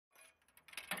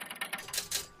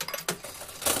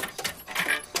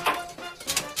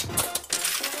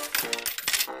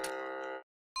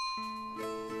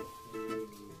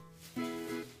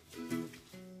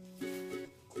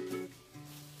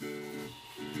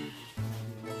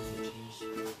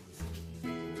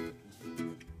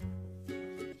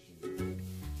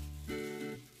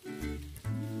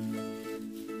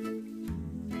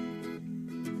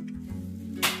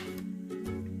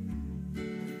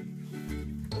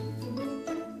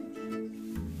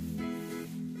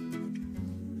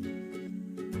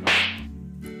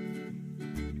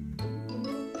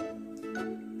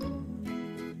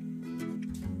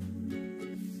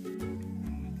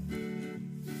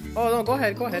Oh no, go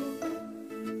ahead, go ahead.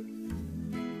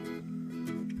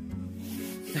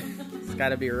 It's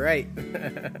gotta be right.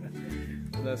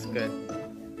 That's good.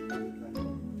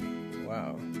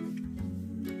 Wow.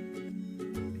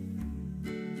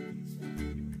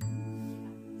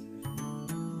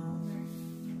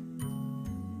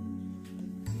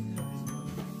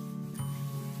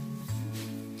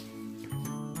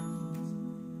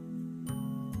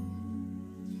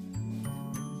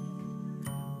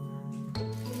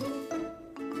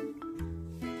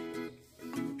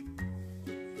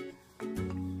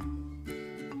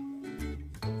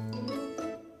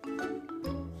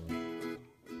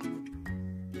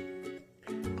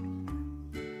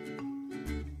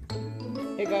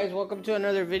 Hey guys, welcome to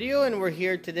another video, and we're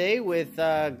here today with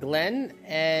Glenn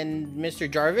and Mr.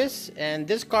 Jarvis. And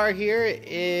this car here,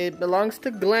 it belongs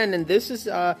to Glenn, and this is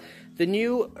the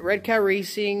new Redcat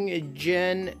Racing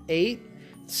Gen 8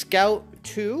 Scout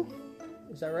 2.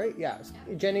 Is that right? Yeah,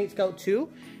 Gen 8 Scout 2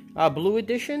 Blue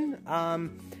Edition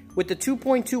with the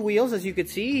 2.2 wheels. As you can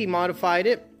see, he modified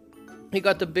it. He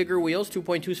got the bigger wheels,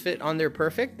 2.2s fit on there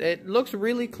perfect. It looks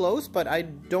really close, but I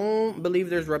don't believe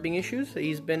there's rubbing issues.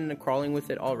 He's been crawling with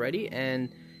it already, and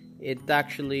it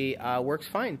actually works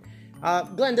fine.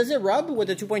 Glenn, does it rub with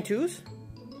the 2.2s?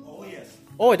 Oh, yes.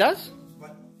 Oh, it does?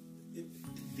 But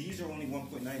these are only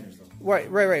 1.9ers though. Right.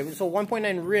 So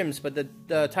 1.9 rims, but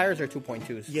the tires are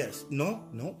 2.2s. Yes. No.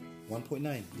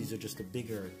 1.9. These are just the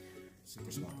bigger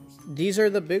super swappers. These are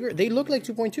the bigger? They look like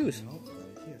 2.2s. No,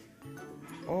 right here.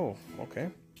 Oh, okay.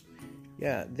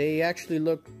 Yeah, they actually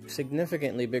look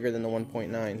significantly bigger than the 1.9s.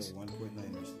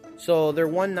 1.9ers. So they're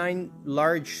 1.9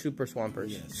 large super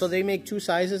swampers. Yes. So they make two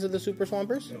sizes of the super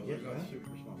swampers? Yeah,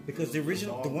 because the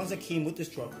original, the ones that came with this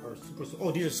truck are super.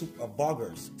 Oh, these are super,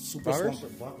 boggers. Super Boggers?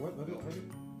 swamper. What?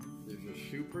 There's a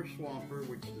super swamper,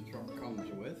 which the truck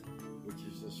comes with, which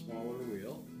is the smaller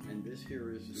wheel, and this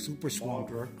here is the Super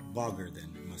swamper bogger. Then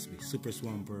it must be super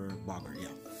swamper bogger.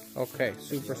 Yeah. Okay,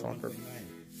 super swamper.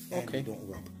 And Okay. they don't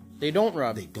rub. They don't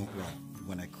rub. They don't rub.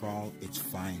 When I crawl, it's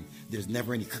fine. There's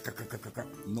never any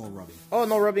no rubbing. Oh,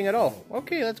 no rubbing at all.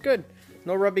 Okay, that's good.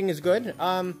 No rubbing is good.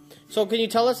 So can you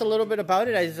tell us a little bit about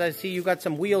it? As I see you got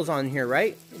some wheels on here,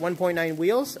 right? 1.9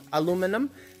 wheels, aluminum,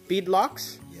 bead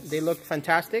locks. Yes. They look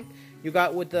fantastic. You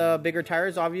got with the bigger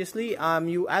tires, obviously.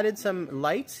 You added some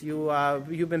lights.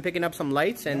 You've been picking up some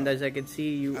lights, and as I can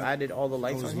see, you added all the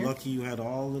lights on here. I was lucky you had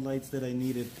all the lights that I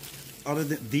needed. Other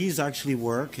than these actually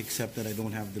work, except that I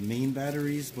don't have the main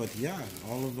batteries. But yeah,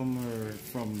 all of them are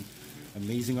from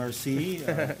Amazing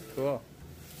RC. Cool.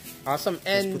 Awesome. Just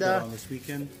And put that on this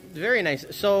weekend. very nice.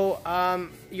 So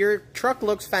your truck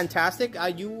looks fantastic.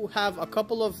 You have a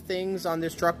couple of things on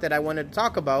this truck that I wanted to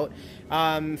talk about.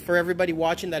 For everybody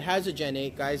watching that has a Gen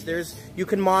 8, guys, you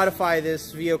can modify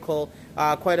this vehicle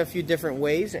quite a few different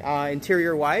ways,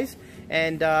 interior wise.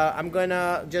 And I'm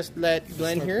gonna just let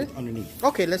Glenn here. Underneath.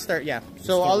 Okay, let's start. Yeah.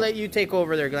 So I'll let you take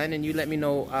over there, Glenn, and you let me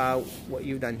know what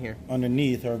you've done here.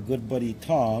 Underneath, our good buddy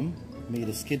Tom made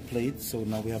a skid plate, so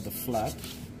now we have the flat.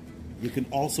 You can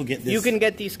also get this. You can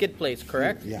get these skid plates,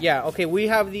 correct? Yeah. Okay, we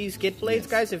have these skid plates,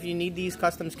 Yes. If you need these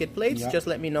custom skid plates, just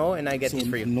let me know and I get these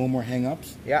for you. No more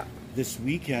hang-ups. Yeah. This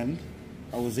weekend,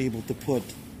 I was able to put.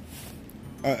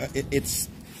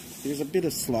 There's a bit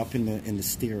of slop in the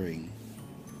steering.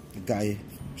 The guy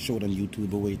showed on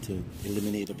YouTube a way to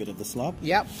eliminate a bit of the slop.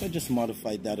 Yep. So I just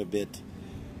modified that a bit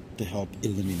to help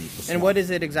eliminate the slop. And what is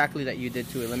it exactly that you did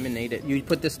to eliminate it? You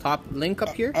put this top link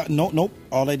up here? Nope.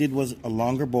 All I did was a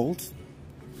longer bolt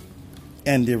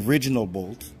and the original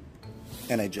bolt,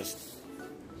 and I just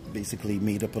basically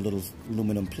made up a little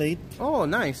aluminum plate. Oh,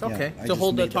 nice. Okay. Yeah, to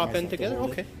hold the made top myself end to together?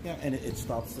 hold Okay. it. Yeah, and it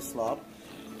stops the slop.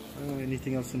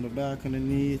 Anything else in the back,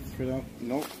 underneath?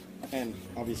 Nope. And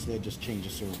obviously I just changed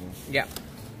the servo. Yeah.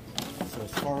 So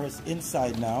as far as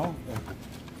inside now,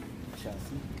 chassis.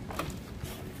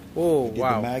 Oh, Did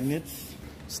wow. the magnets.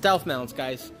 Stealth mounts,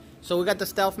 guys. So we got the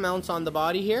stealth mounts on the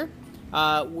body here,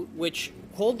 which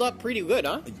hold up pretty good,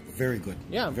 huh? Very good.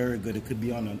 Yeah. Very good. It could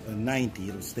be on a 90.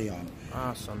 It'll stay on.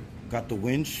 Awesome. Got the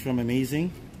winch from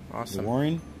Amazing. Awesome. The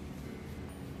Warren.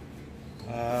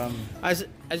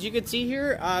 As you can see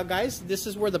here, guys, this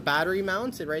is where the battery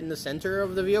mounts, right in the center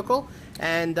of the vehicle.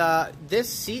 And this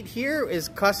seat here is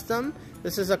custom.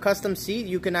 This is a custom seat.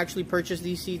 You can actually purchase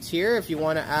these seats here if you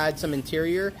want to add some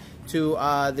interior to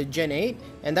the Gen 8.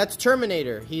 And that's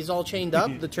Terminator. He's all chained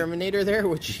up, the Terminator there,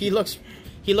 which he looks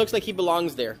like he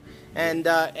belongs there. And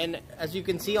as you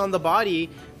can see on the body,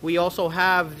 we also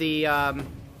have the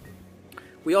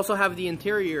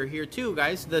interior here too,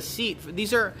 guys. The seat,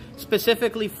 these are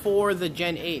specifically for the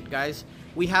Gen 8, guys.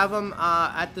 We have them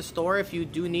at the store if you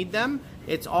do need them.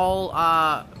 It's all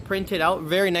printed out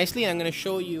very nicely. I'm going to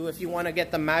show you if you want to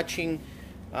get the matching.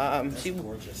 That's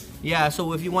gorgeous. Yeah,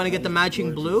 so if you want to get the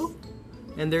matching blue,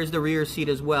 and there's the rear seat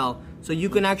as well. So you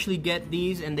can actually get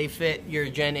these, and they fit your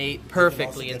Gen 8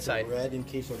 perfectly you can also inside. get the red in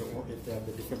case of if they have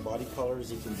the different body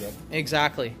colors, you can get.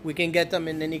 Exactly. We can get them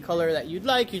in any color that you'd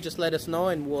like. You just let us know,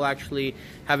 and we'll actually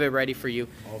have it ready for you.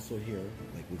 Also here,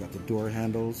 like we got the door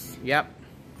handles. Yep.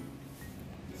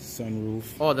 Sunroof.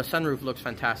 Oh, the sunroof looks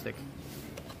fantastic.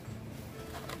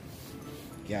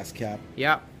 Gas cap.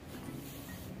 Yep.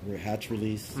 Rear hatch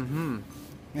release.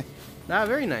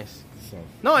 Very nice. So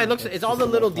No, it looks. It's all the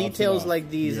little details like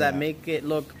these that make it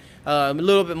look a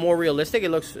little bit more realistic. It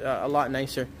looks a lot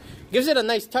nicer. Gives it a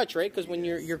nice touch, right? Because when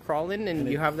you're crawling and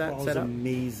you have that set up.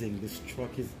 Amazing. This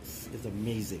truck is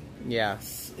amazing. Yeah.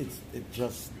 It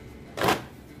just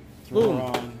boom,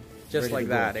 on, just like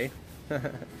that, eh?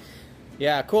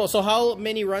 Yeah, cool. So how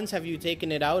many runs have you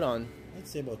taken it out on? I'd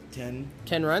say about 10.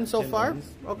 10 runs so 10 far?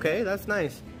 runs. Okay, that's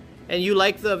nice. And you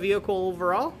like the vehicle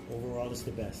overall? Overall, it's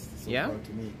the best so Yeah? far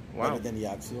to me. Wow. Better than the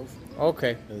Axials.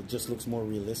 Okay. It just looks more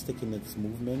realistic in its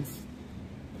movements.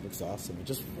 It looks awesome. It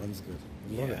just runs good.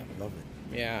 I love it. I love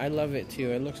it. Yeah, I love it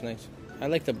too. It looks nice. I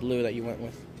like the blue that you went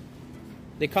with.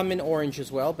 They come in orange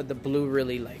as well, but the blue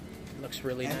really looks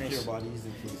really And nice. clear bodies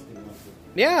in case they want to.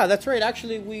 Yeah, that's right.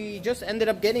 Actually, we just ended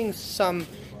up getting some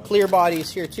clear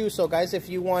bodies here too. So guys, if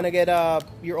you want to get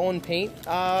your own paint,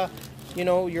 you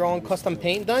know, your own custom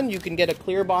paint done, you can get a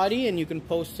clear body and you can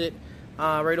post it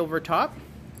right over top.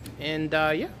 And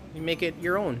yeah, you make it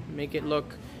your own. Make it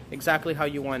look exactly how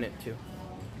you want it to.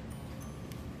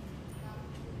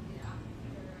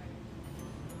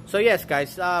 So yes,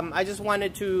 guys, I just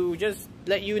wanted to just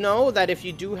let you know that if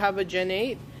you do have a Gen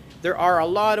 8, there are a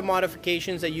lot of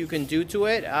modifications that you can do to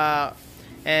it,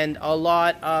 and a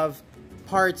lot of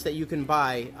parts that you can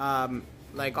buy,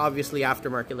 like obviously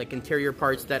aftermarket, like interior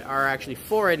parts that are actually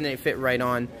for it and they fit right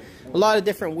on. A lot of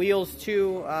different wheels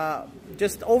too.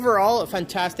 Just overall, a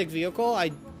fantastic vehicle.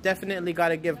 I definitely got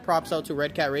to give props out to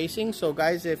Redcat Racing. So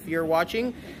guys, if you're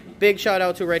watching, big shout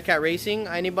out to Redcat Racing.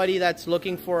 Anybody that's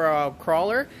looking for a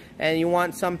crawler and you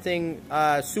want something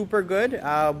super good,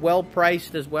 well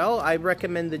priced as well, I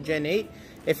recommend the Gen 8.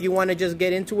 If you want to just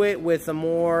get into it with a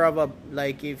more of a,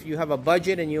 like if you have a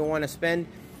budget and you don't want to spend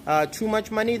too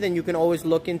much money, then you can always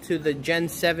look into the Gen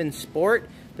 7 Sport.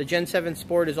 The Gen 7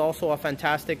 Sport is also a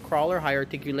fantastic crawler, high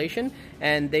articulation,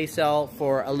 and they sell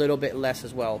for a little bit less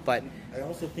as well. But I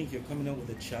also think you're coming out with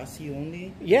a chassis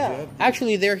only. yeah,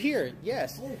 actually they're here,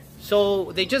 yes.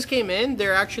 So they just came in.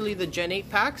 They're actually the Gen 8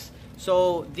 packs.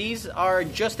 So these are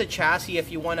just a chassis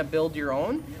if you want to build your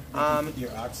own. With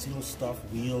your axial stuff,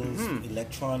 wheels,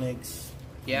 electronics,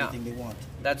 yeah, anything they want.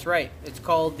 That's right. It's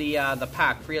called the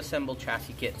pack, pre-assembled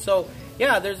chassis kit. So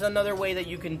yeah, there's another way that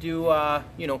you can do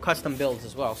you know, custom builds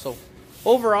as well. So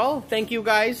overall, thank you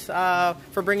guys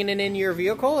for bringing it in your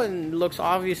vehicle, and it looks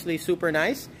obviously super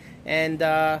nice. And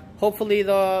hopefully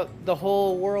the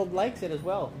whole world likes it as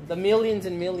well. The millions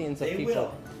and millions of people.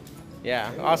 Will.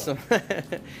 Yeah, awesome.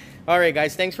 All right,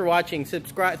 guys, thanks for watching.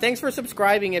 Thanks for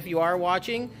subscribing if you are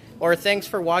watching, or thanks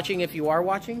for watching if you are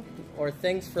watching, or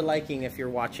thanks for liking if you're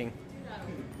watching.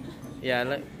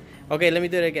 Yeah, okay, let me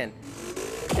do it again.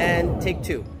 And take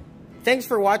 2. Thanks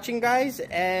for watching, guys,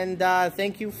 and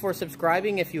thank you for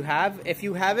subscribing if you have. If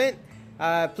you haven't,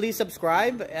 please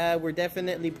subscribe. We're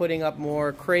definitely putting up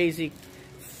more crazy,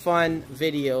 fun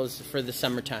videos for the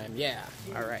summertime. Yeah,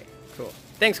 all right, cool.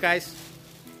 Thanks, guys.